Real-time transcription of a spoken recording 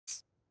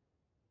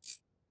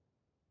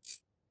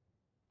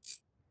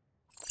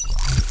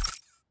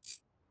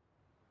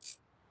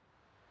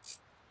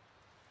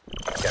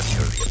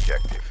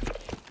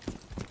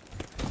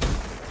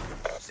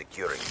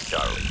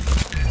Charlie.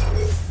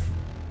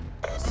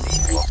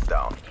 C locked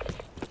down.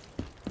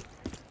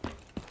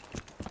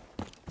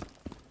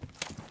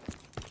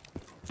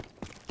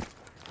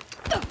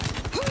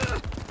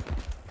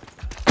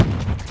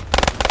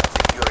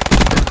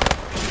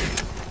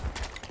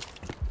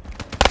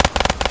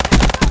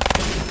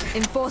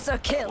 Enforcer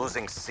kill.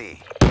 Losing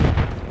C.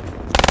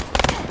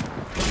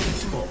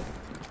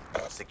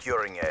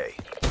 Securing A.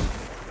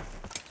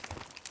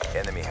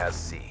 Enemy has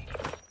C.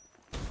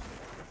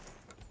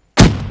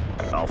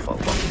 Alpha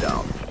locked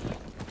down.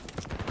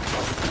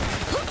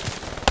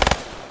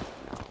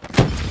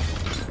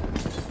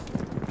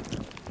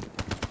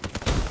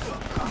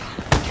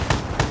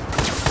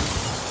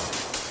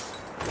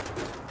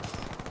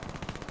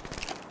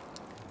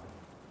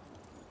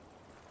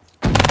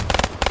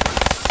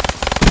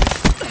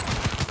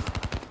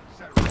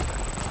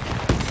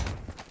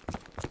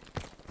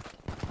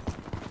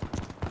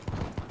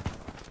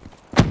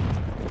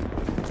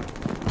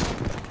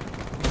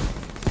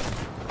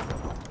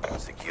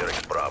 Securing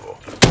Bravo.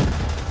 B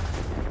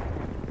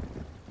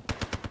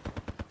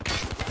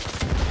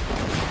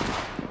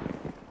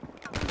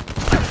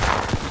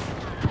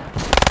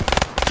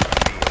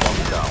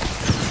locked down.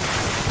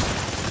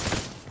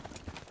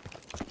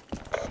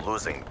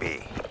 Losing B.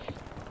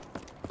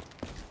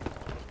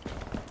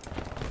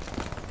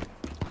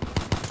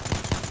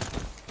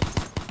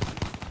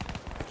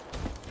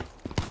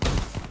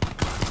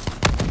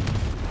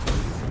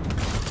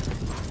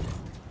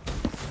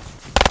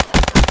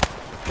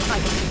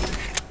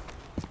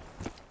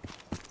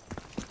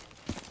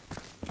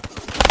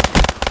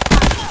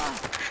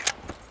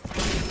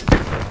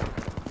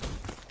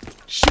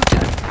 Shooter.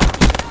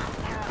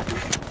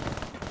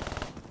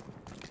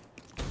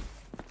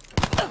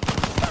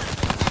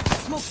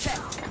 Smoke check.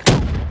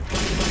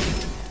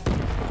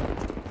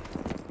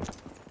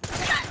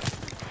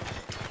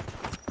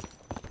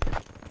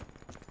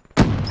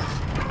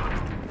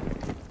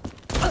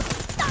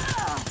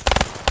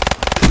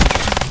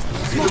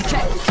 Smoke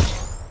check.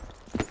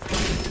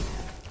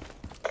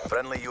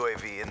 Friendly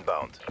UAV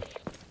inbound.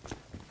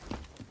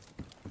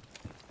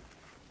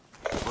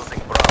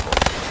 Losing Bravo.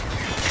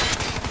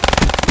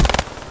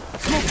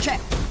 Smoke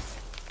check.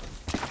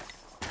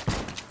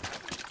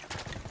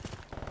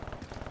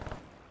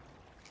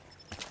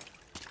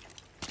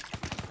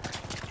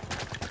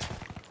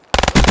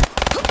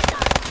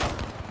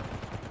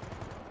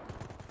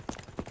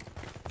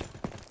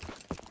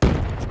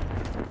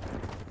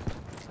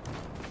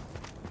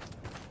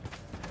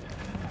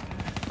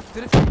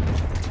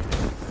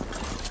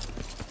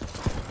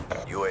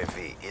 UAV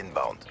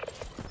inbound.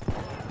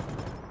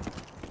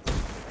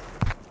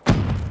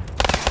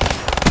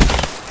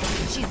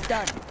 She's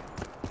done.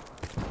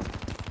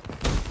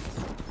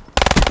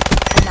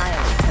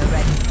 Annihilate her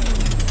ready.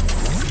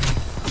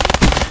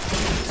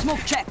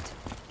 Smoke checked.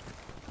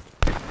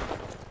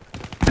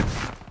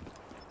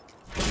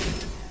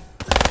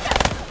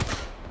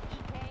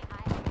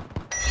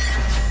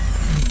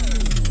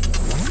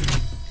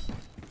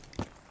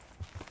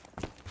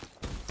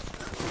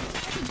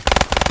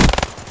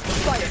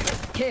 Fire.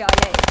 KIA.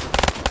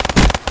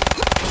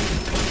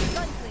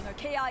 Gunslinger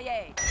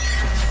KIA.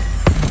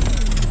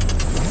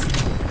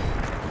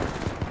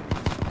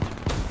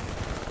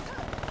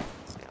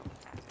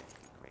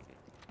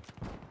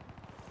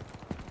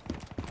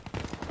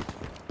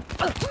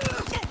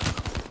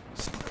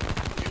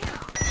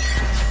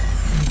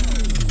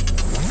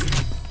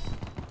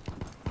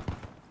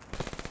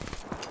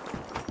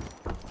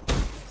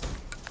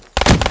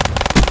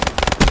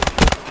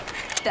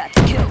 That's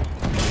kill.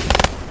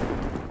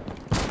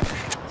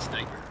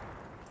 Sniper.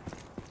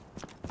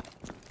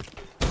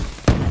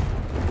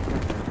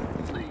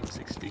 Flames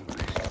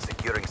extinguished.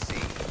 Securing C.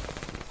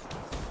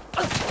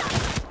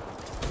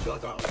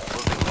 Shut up.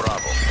 Losing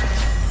Bravo.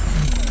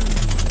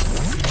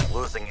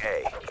 Losing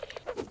A.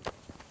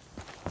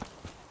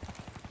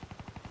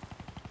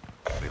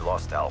 We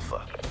lost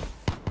Alpha.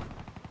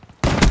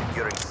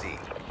 Securing C.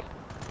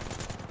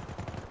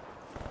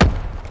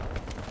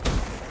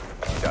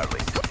 Charlie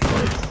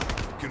secured.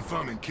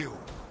 Confirming kill.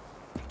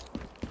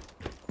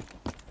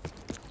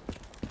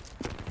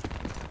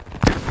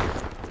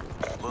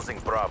 Losing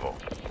Bravo.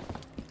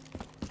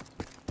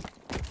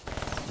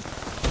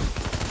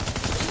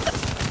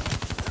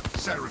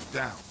 Sheriff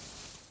down.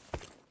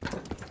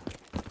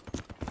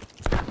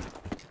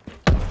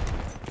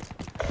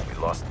 We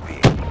lost B.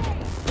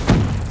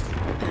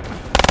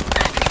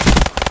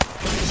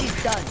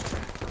 She's done.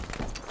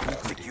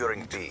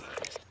 Securing B.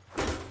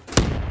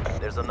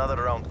 There's another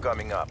round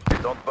coming up.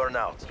 Don't burn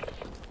out.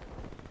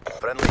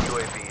 Friendly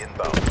UAV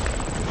inbound.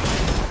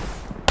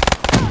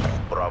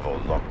 Bravo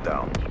locked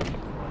down.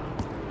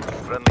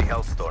 Friendly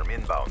Hellstorm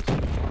inbound.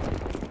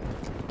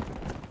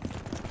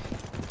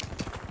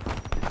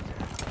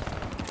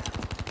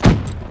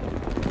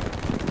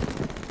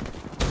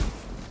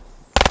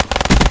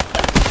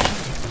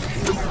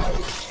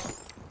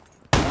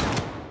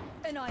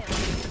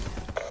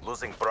 Annihilate.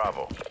 Losing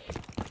Bravo.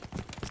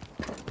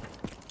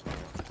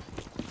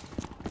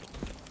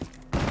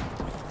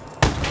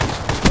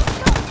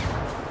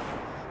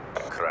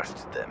 Crash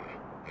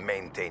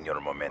maintain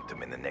your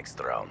momentum in the next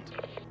round.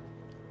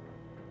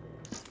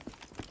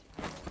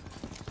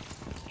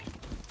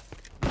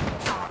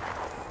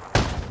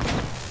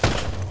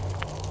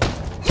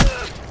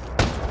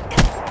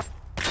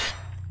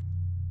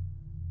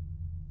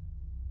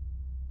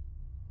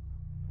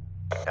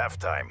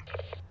 Halftime.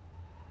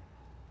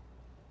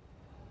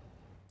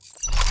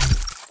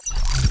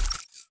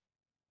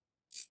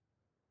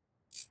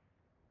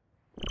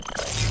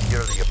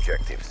 Secure the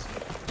objectives.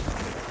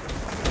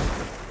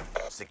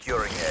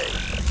 Securing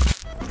A.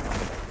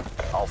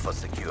 Alpha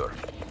secure.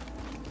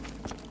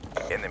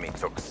 Enemy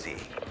took C.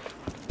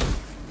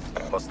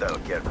 Hostile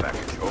care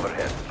package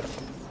overhead.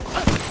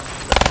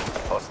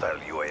 Hostile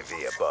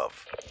UAV above.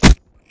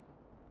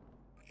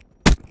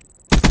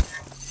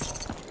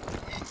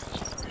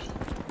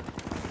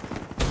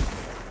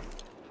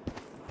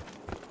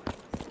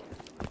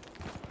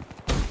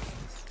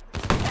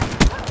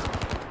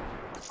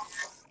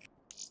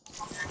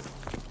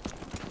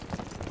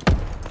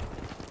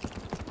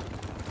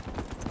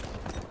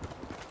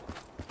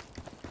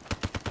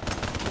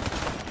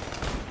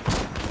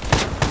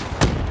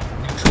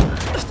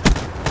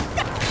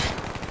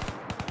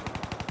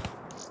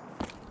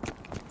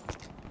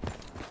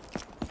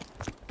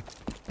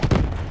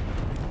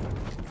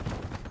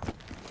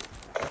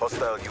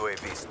 Hostile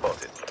UAV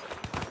spotted.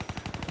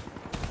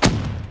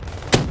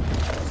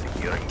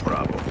 Securing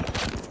Bravo.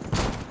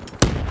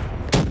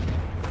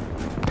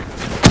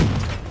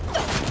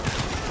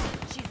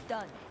 She's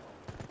done.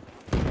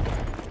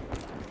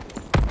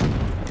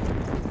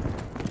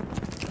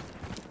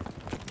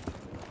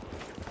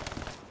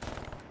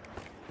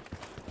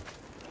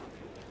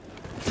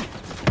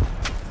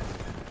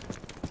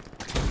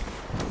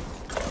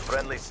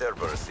 Friendly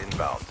Cerberus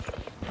inbound.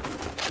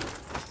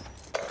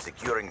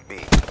 Securing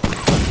B.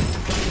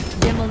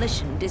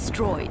 Demolition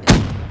destroyed.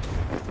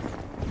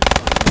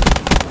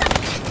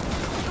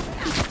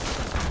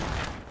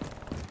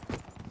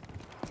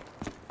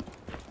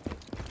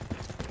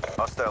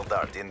 Hostile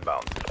Dart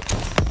inbound.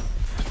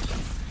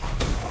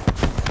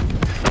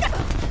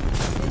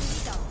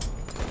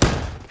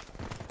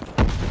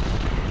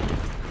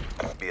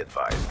 Be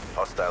advised,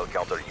 hostile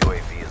counter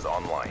UAV is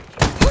online.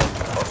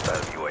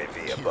 Hostile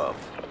UAV above.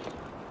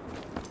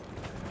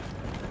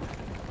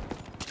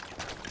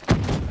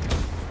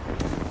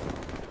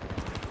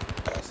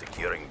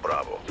 Securing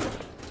Bravo.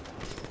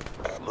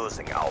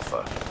 Losing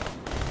Alpha.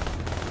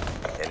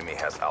 Enemy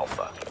has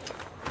Alpha.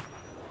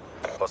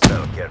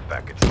 Hostile care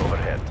package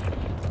overhead.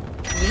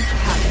 Wreak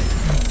havoc.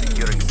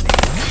 Securing C.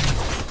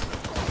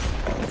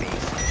 B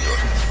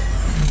secured.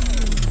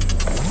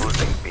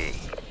 Losing B.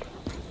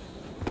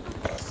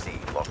 C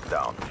locked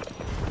down.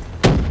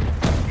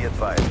 Be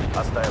advised,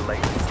 hostile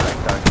lane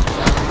strike target.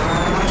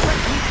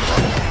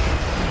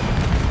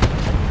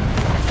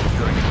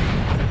 Securing B.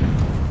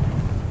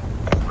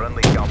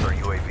 Friendly counter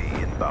UAV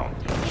inbound.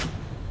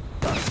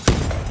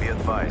 Be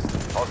advised,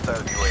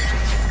 hostile UAV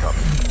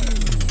incoming.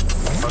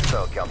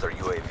 Hostile counter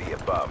UAV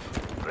above.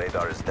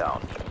 Radar is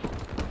down.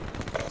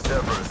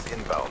 Cerberus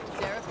inbound.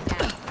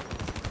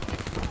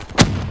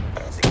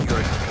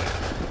 Securing B.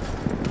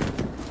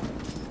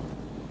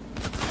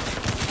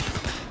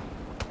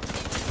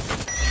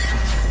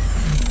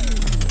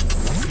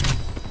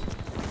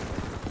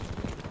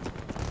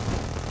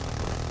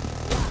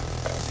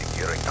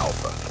 Securing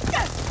Alpha.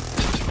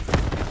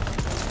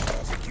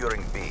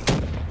 Securing B.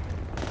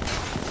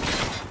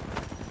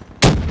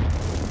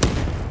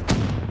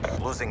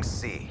 Losing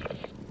C.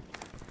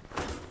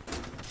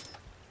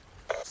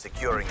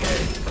 Securing A.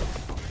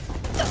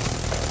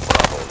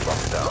 Bravo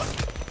locked down.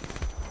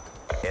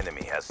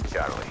 Enemy has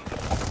Charlie.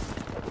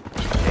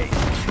 A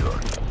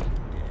secured.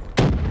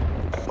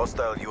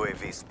 Hostile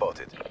UAV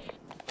spotted.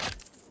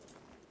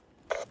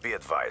 Be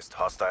advised,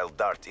 hostile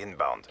Dart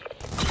inbound.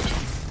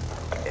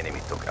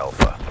 Enemy took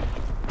Alpha.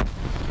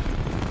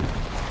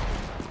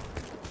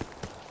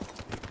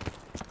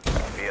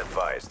 Be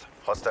advised,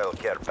 hostile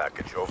care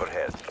package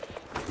overhead.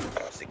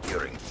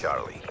 Securing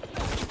Charlie.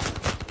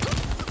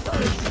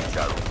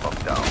 Charlie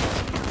locked down.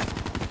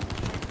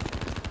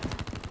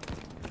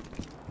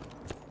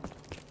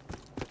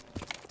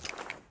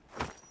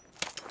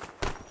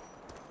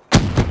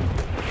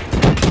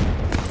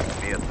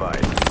 Be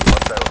advised,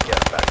 hostile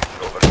care package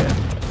overhead.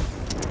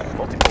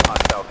 Multiple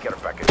hostile care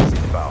packages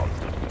inbound.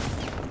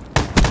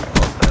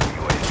 Hostile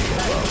UAV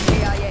above.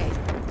 KIA.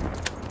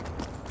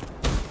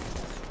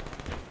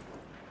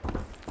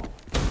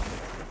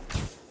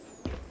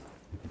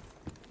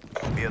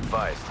 Be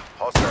advised,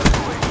 hostile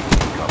UAV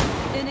incoming.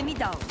 Enemy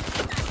down.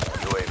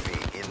 UAV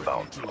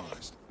inbound.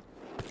 Neutralized.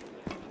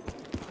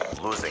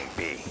 Losing B.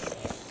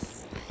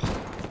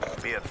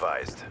 Be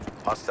advised,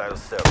 hostile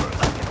servers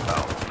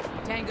inbound.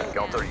 Tango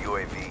Counter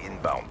UAV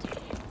inbound.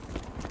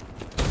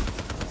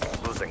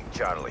 Losing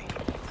Charlie.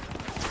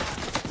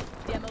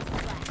 Demo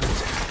flash.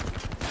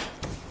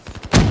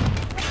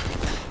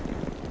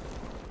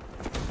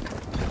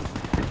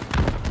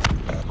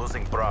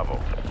 Losing Bravo.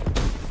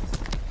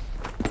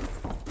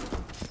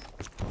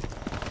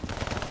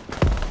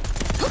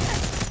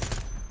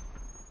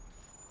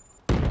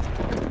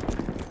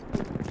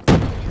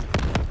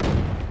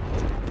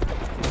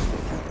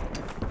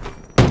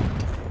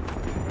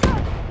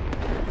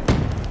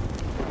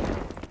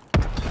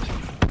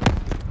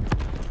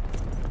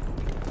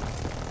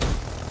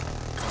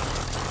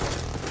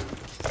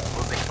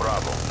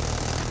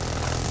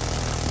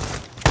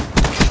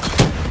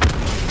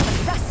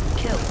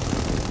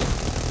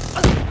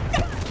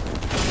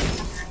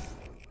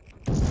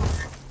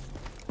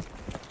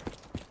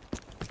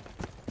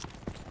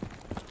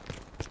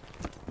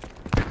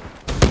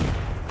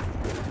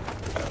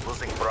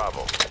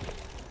 Bravo.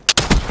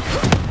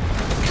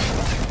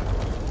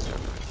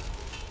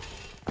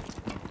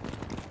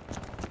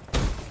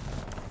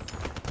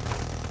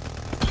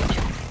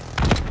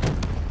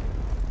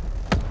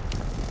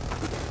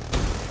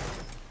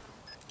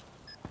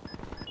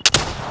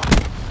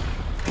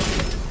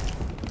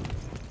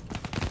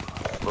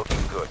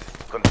 Looking good.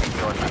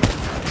 Continue on.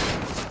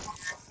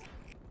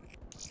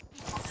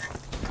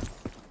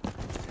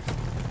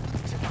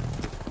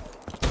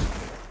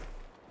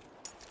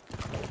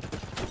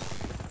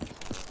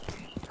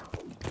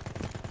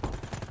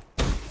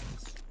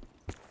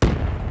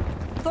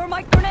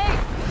 Thermite grenade!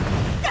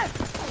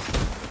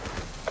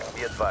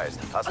 Be advised.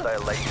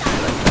 Hostile light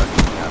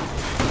targeting up.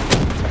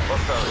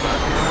 Hostile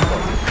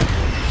target.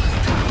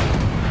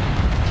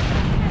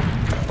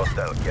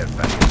 Hostile care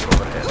package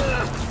overhead.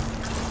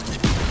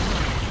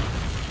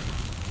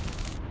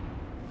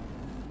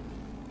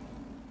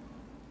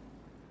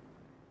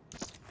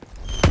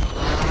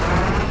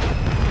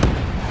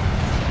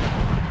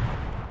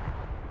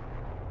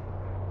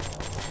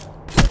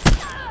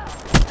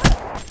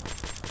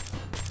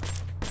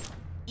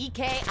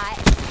 EKI.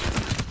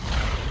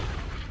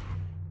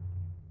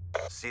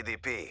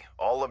 CDP.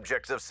 All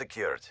objectives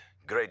secured.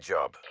 Great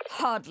job.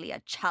 Hardly a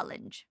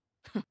challenge.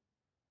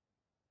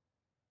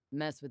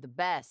 Mess with the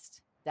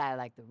best, die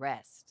like the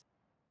rest.